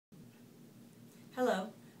Hello,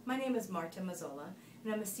 my name is Marta, and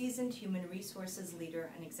I'm a seasoned human resources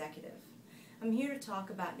leader and executive. I'm here to talk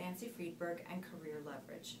about Nancy Friedberg and career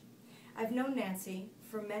leverage. I've known Nancy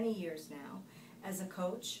for many years now as a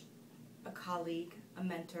coach, a colleague, a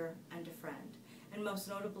mentor, and a friend, and most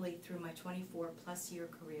notably through my 24-plus year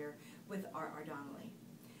career with R.R. Donnelley.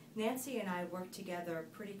 Nancy and I worked together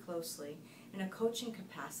pretty closely in a coaching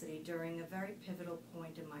capacity during a very pivotal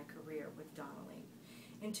point in my career with Donnelley.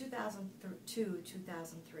 In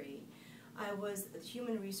 2002-2003, I was the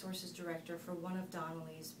Human Resources Director for one of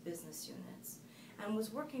Donnelley's business units and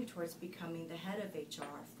was working towards becoming the head of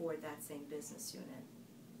HR for that same business unit.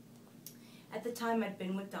 At the time, I'd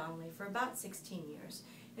been with Donnelley for about 16 years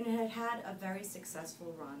and had had a very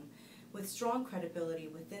successful run with strong credibility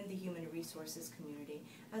within the human resources community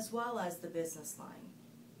as well as the business line.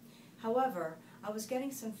 However, I was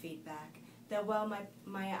getting some feedback that while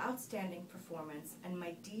my outstanding performance and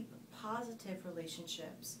my deep positive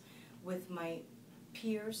relationships with my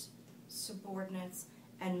peers, subordinates,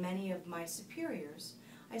 and many of my superiors,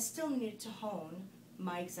 I still needed to hone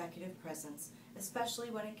my executive presence,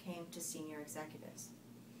 especially when it came to senior executives.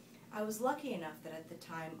 I was lucky enough that at the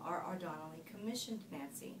time R.R. Donnelley commissioned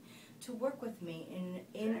Nancy to work with me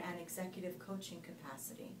in an executive coaching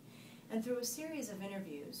capacity. And through a series of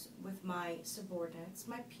interviews with my subordinates,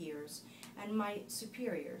 my peers, and my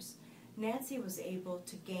superiors, Nancy was able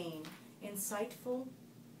to gain insightful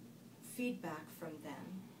feedback from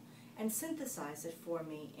them and synthesize it for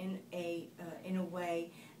me in a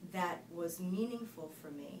way that was meaningful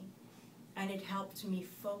for me, and it helped me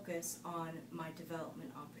focus on my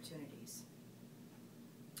development opportunities.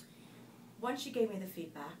 Once she gave me the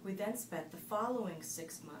feedback, we then spent the following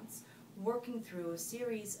 6 months working through a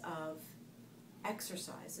series of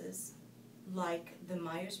exercises like the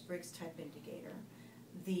Myers-Briggs Type Indicator,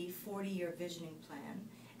 the 40-year visioning plan,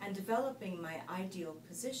 and developing my ideal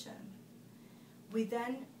position.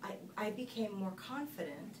 I became more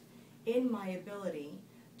confident in my ability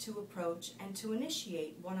to approach and to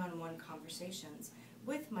initiate one-on-one conversations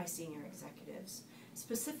with my senior executives,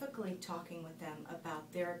 specifically talking with them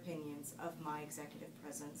about their opinions of my executive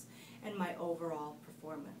presence and my overall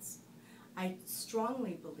performance. I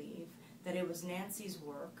strongly believe that it was Nancy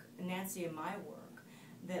and my work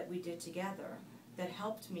that we did together that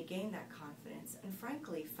helped me gain that confidence, and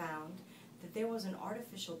frankly found that there was an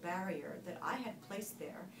artificial barrier that I had placed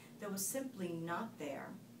there that was simply not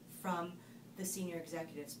there from the senior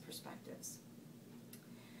executives' perspectives.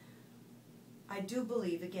 I do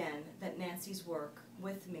believe, again, that Nancy's work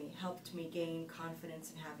with me helped me gain confidence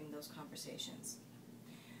in having those conversations.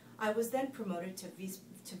 I was then promoted to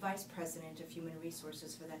Vice President of Human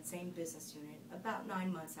Resources for that same business unit about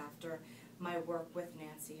 9 months after my work with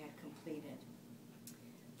Nancy had completed.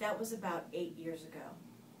 That was about 8 years ago.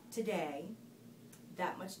 Today,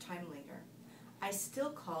 that much time later, I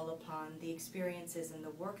still call upon the experiences and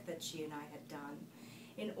the work that she and I had done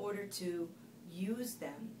in order to use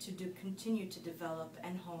them to continue to develop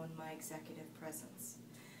and hone my executive presence.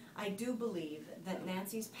 I do believe that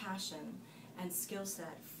Nancy's passion and skill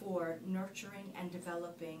set for nurturing and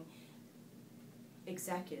developing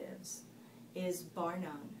executives is bar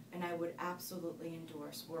none, and I would absolutely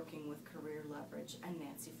endorse working with Career Leverage and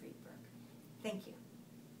Nancy Friedberg. Thank you.